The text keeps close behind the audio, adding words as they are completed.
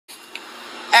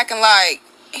acting like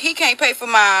he can't pay for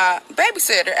my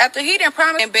babysitter after he done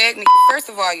promised and begged me. First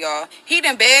of all, y'all, he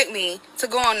done begged me to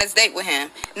go on this date with him.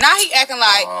 Now he acting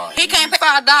like he can't pay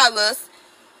 $5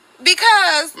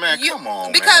 because man, come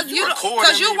on, because man.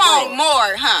 you want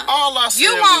more, huh? All I said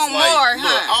you want was more, like,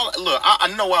 huh? Look, I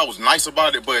know I was nice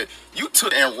about it, but you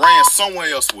took and ran somewhere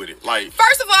else with it. Like,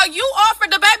 first of all, you offered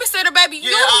the babysitter, baby. Yeah,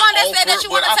 you the one that said that you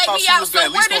want to take me out. So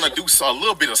at least want to do a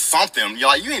little bit of something.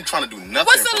 Like, you ain't trying to do nothing.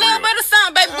 What's a little bit of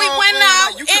something, baby? We went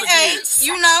out and ate.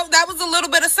 You know, that was a little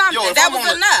bit of something. That was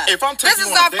enough. If I'm taking this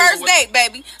is our first date,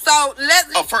 baby. So let's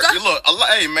look.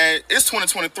 Hey, man, it's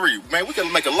 2023. Man, we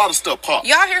can make a lot of stuff pop.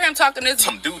 Y'all hear him talking this?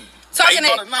 Some dude. You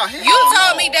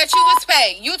told me that you was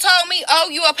paid. You told me, oh,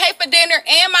 you will pay for dinner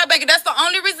and my baby. That's the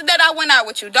only reason that I went out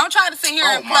with you. Don't try to sit here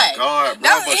and play. Oh my God,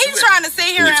 bro! He's trying to sit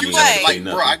here and play. Like,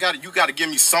 bro, you got to give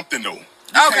me something though.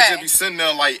 You can't just be sitting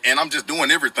there like, and I'm just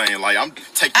doing everything. Like, I'm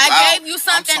taking you out. I gave you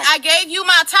something. I gave you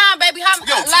my time, baby. How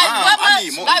much? Like, what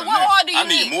much? Like, what more do you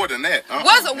need? I need more than that.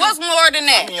 What's more than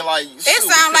that? I mean, like, it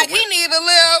sounds like he need a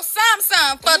little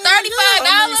something for $35.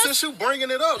 I mean, since you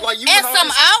bringing it up, like, you and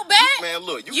some Outback. Man,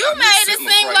 look, you made it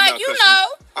seem like you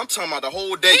know. I'm talking about the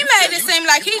whole day. He made it seem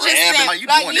like he just said, like you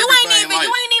ain't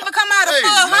even come out of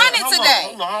full 100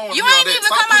 today. You ain't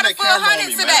even come out of full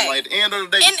 100 today. Like, at the end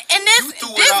of the day, and this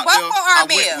both for our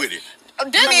bill.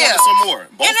 This bill. Some more.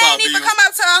 And they ain't even come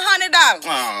up to $100.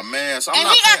 Oh man, so and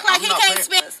he act like he can't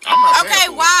spend. Okay,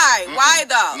 why? Why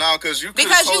though? No, because you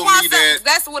want that.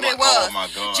 That's what it was. Oh my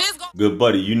God. Good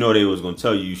buddy, you know they was gonna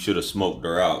tell you should have smoked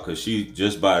her out because she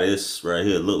just by this right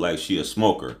here looked like she a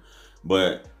smoker,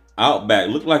 but Outback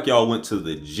looked like y'all went to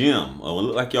the gym or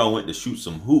looked like y'all went to shoot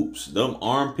some hoops. Them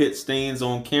armpit stains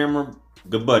on camera,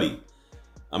 good buddy.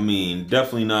 I mean,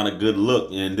 definitely not a good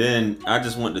look. And then I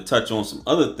just wanted to touch on some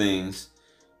other things.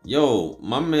 Yo,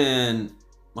 my man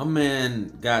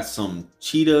got some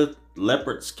cheetah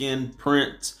leopard skin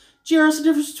prints. JR, what's the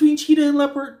difference between cheetah and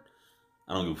leopard?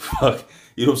 I don't give a fuck.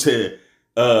 You know what I'm saying?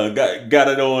 Got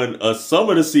it on some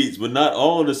of the seats, but not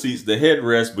all of the seats. The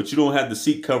headrest, but you don't have the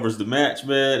seat covers to match,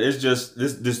 man. It's just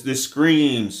this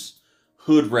screams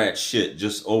hood rat shit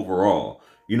just overall.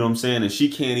 You know what I'm saying? And she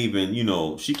can't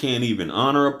even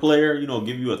honor a player. You know,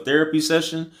 give you a therapy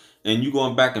session, and you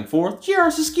going back and forth. JR,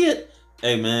 it's a skit.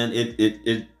 Hey man, it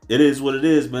is what it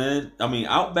is, man. I mean,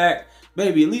 Outback,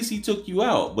 baby, at least he took you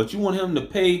out, but you want him to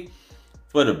pay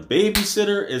for the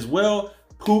babysitter as well.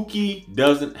 Pookie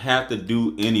doesn't have to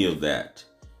do any of that.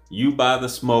 You buy the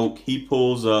smoke, he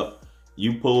pulls up,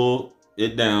 you pull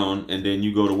it down, and then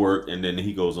you go to work, and then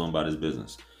he goes on about his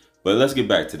business. But let's get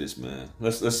back to this, man.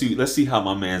 Let's see how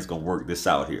my man's gonna work this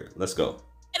out here. Let's go.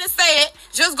 To say it,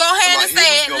 just go ahead and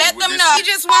say it. Let them know. I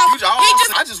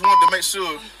just wanted to make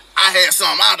sure I had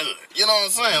something out of it. You know what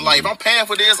I'm saying? Like, if I'm paying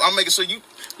for this, I'm making sure you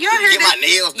get my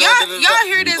nails done. Y'all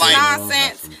hear this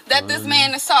nonsense that this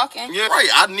man is talking? Yeah, right.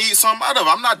 I need something out of it.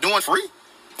 I'm not doing free.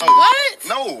 What?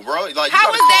 No, bro. Like, how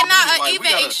is that not an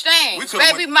even exchange?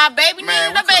 Baby, my baby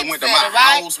needed a babysitter,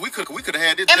 right? We could have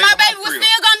had this. And my baby was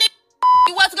still gonna need.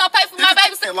 You wasn't gonna pay for my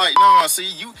babysitter. Like, no, see,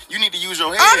 you need to use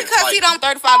your head. Only because he don't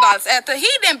 $35 after he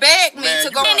done begged me to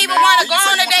go. He didn't even want to go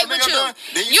on a date with you.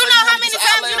 You know how many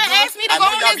times you done asked me to go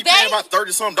on this date? About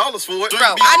 $30-something for it.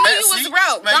 Bro, I knew you was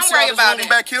broke. Don't worry about it.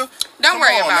 Don't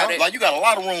worry about it. Like, you got a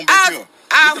lot of room back here.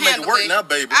 I'll handle it. Now,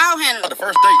 baby. I'll handle it. The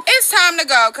first date. It's time to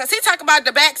go, cause he talk about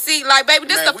the back seat. Like, baby,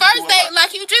 this the first date,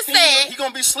 like you just said. He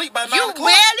gonna be asleep by 9 o'clock.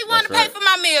 You barely want to pay for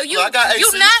my meal. You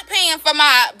not paying for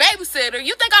my babysitter.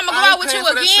 You think I'm gonna go out with you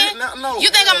again? No.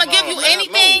 You think I'm gonna give you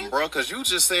anything? No, bro, cause you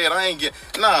just said I ain't get.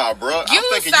 Nah, bro. You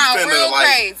sound real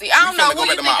crazy. I don't know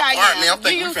who you think I am. I'm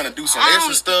thinking we finna do some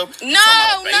extra stuff. No.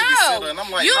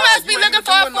 You must be looking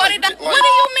for a $40. What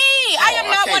do you mean? I am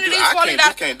not one of these $40.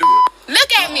 I can't do it.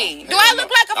 Look at me. Do I look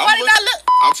like a $40?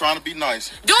 I'm trying to be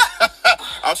nice. Do I?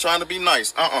 I'm trying to be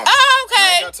nice. Oh, okay.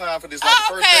 I ain't got time for this. Like,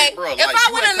 first date, bro. If I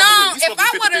would have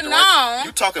known,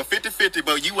 you talking 50-50,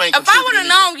 but you ain't. If I would have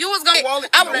known you was gonna,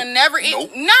 I would have never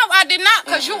eaten. No, I did not,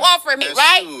 cause you offered me,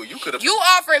 right? You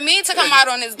offered me to come out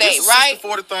on this date, right?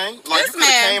 40 thing. Like, you could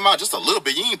have came out just a little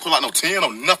bit. You ain't pull out no 10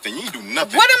 or nothing. You ain't do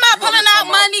nothing. What am I pulling out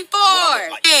money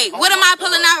for? Hey, what am I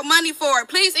pulling out money for?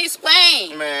 Please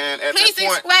explain. Man, at please this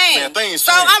point, explain. Man, things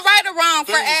so I'm right or wrong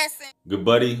for asking. Good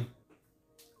buddy.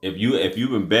 If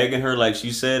you've been begging her, like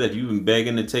she said, if you've been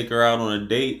begging to take her out on a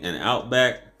date and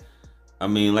Outback, I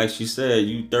mean, like she said,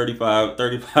 you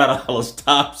 $35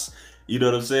 tops. You know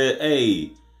what I'm saying?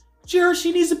 Hey, Jared,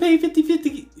 she needs to pay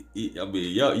 50-50. I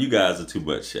mean, you guys are too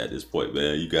much at this point,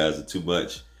 man. You guys are too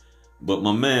much. But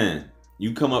my man,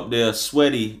 you come up there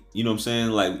sweaty, you know what I'm saying?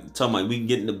 Like, talking about we can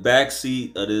get in the back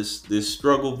seat of this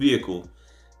struggle vehicle.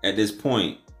 at this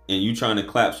point, and you trying to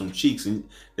clap some cheeks, and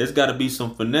there's got to be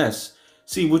some finesse.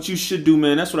 See, what you should do,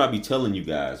 man, that's what I be telling you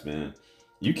guys, man.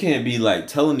 You can't be like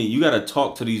telling me, you got to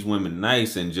talk to these women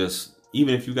nice, and just,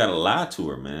 even if you got to lie to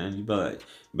her, man, you be like,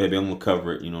 baby, I'm going to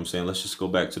cover it, you know what I'm saying? Let's just go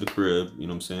back to the crib, you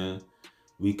know what I'm saying?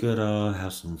 We could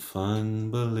have some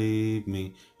fun, believe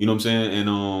me. You know what I'm saying?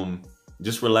 And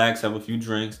just relax, have a few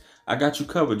drinks. I got you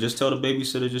covered. Just tell the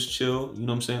babysitter, just chill. You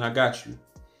know what I'm saying? I got you.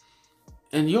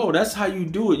 And yo, that's how you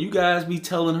do it. You guys be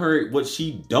telling her what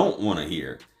she don't want to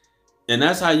hear. And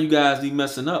that's how you guys be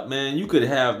messing up, man. You could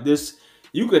have this,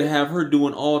 you could have her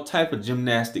doing all type of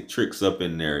gymnastic tricks up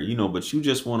in there, you know, but you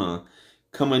just want to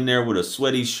come in there with a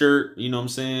sweaty shirt, you know what I'm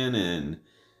saying? And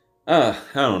I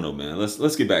don't know, man.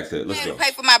 Let's get back to it. Let's go.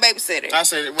 Pay for my babysitter. I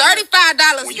said $35, y'all. Ain't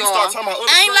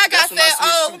like I said,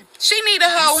 oh, she need a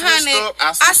whole $100.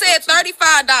 I said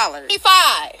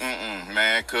 $35.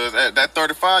 Man, cause that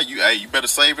 35, you better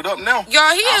save it up now.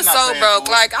 Y'all, he is so broke.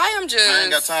 Like, I am just. I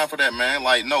ain't got time for that, man.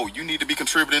 Like, no, you need to be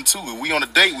contributing too. We on a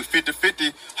date with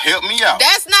 50-50. Help me out.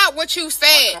 That's not what you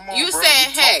said. Like, on, you bro,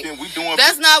 said, hey.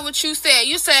 That's not what you said.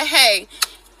 You said, hey,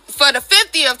 for the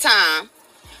 50th time.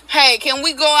 Hey, can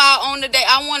we go out on the date?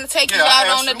 I want to take you out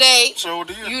on the date. Sure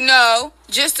did. You know,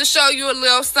 just to show you a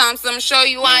little something, show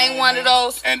you I ain't one of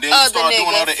those and then you start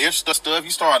doing all the extra stuff. You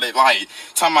started like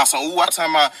talking about some,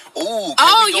 talking about,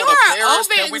 oh, you are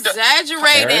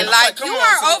over-exaggerating. Like, you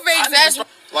are over-exaggerating.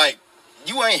 Like,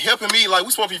 you ain't helping me. Like,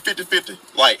 we supposed to be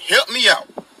 50-50. Like, help me out.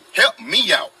 Help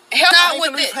me out.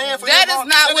 That is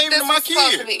not what this is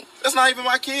supposed to be. That's not even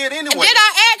my kid anyway. Did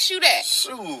I ask you that?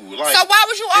 Shoot, like, so why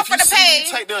would you offer to pay? If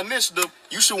you take the initiative,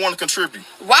 you should want to contribute.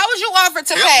 Why would you offer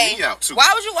to pay?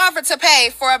 Why would you offer to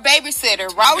pay for a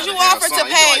babysitter? Why would you offer to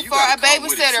pay for a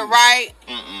babysitter, right?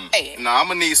 Nah, I'm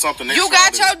gonna need something extra. You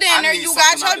got your dinner. You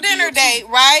got your dinner date,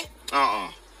 right?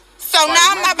 So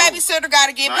now my babysitter got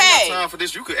to get paid. I ain't got time for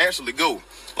this. You could actually go.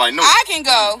 Like, no, I can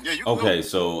go. Yeah, you can go.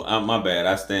 So my bad.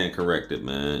 I stand corrected,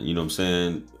 man. You know what I'm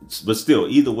saying? But still,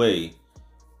 either way,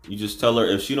 you just tell her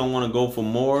if she don't want to go for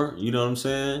more. You know what I'm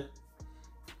saying?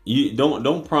 You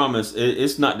don't promise.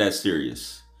 It's not that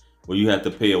serious. Where you have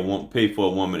to pay for a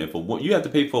woman. You have to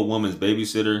pay for a woman's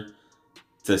babysitter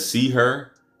to see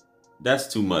her. That's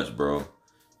too much, bro.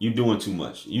 You doing too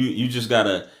much. You just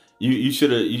gotta. You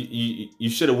should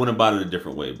have went about it a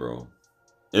different way, bro.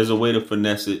 There's a way to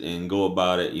finesse it and go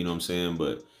about it, you know what I'm saying?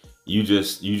 But you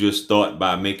just thought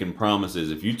by making promises.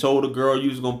 If you told a girl you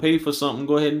was gonna pay for something,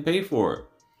 go ahead and pay for it.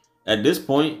 At this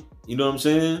point, you know what I'm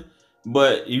saying?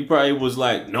 But you probably was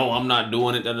like, no, I'm not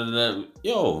doing it.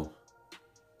 Yo,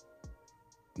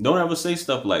 don't ever say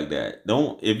stuff like that.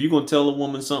 If you're gonna tell a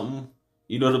woman something,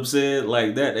 you know what I'm saying,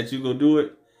 like that you gonna do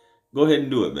it, go ahead and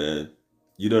do it, man.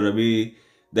 You know what I mean?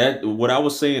 That what I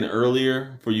was saying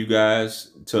earlier for you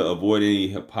guys to avoid any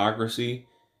hypocrisy,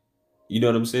 you know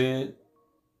what I'm saying?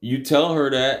 You tell her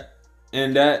that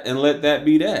and let that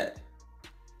be that.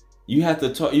 You have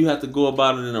to talk, you have to go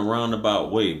about it in a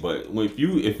roundabout way. But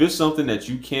if it's something that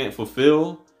you can't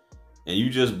fulfill and you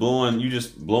just blowing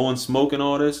smoke and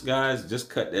all this, guys, just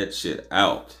cut that shit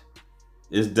out.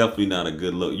 It's definitely not a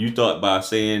good look. You thought by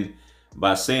saying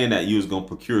that you was gonna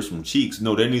procure some cheeks.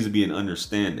 No, there needs to be an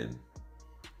understanding.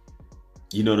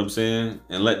 You know what I'm saying?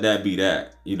 And let that be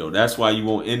that. You know, that's why you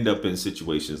won't end up in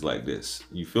situations like this.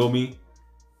 You feel me?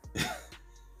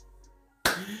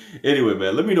 Anyway,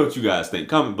 man, let me know what you guys think.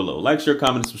 Comment below. Like, share,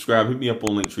 comment, and subscribe. Hit me up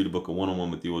on Linktree to book a one-on-one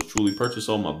with yours truly. Purchase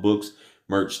all my books,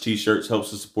 merch, t-shirts. Helps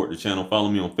to support the channel. Follow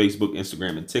me on Facebook,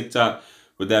 Instagram, and TikTok.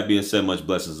 With that being said, much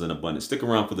blessings and abundance. Stick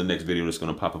around for the next video that's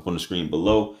going to pop up on the screen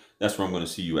below. That's where I'm going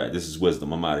to see you at. This is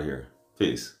Wisdom. I'm out of here.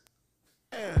 Peace.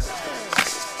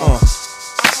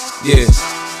 Yeah.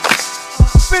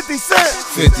 50 Cent.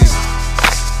 50.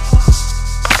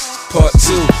 Part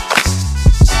 2.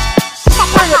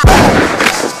 Bring it back.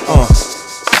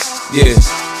 Yeah.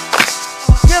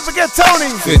 Can't forget Tony.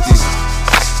 50.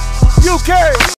 UK.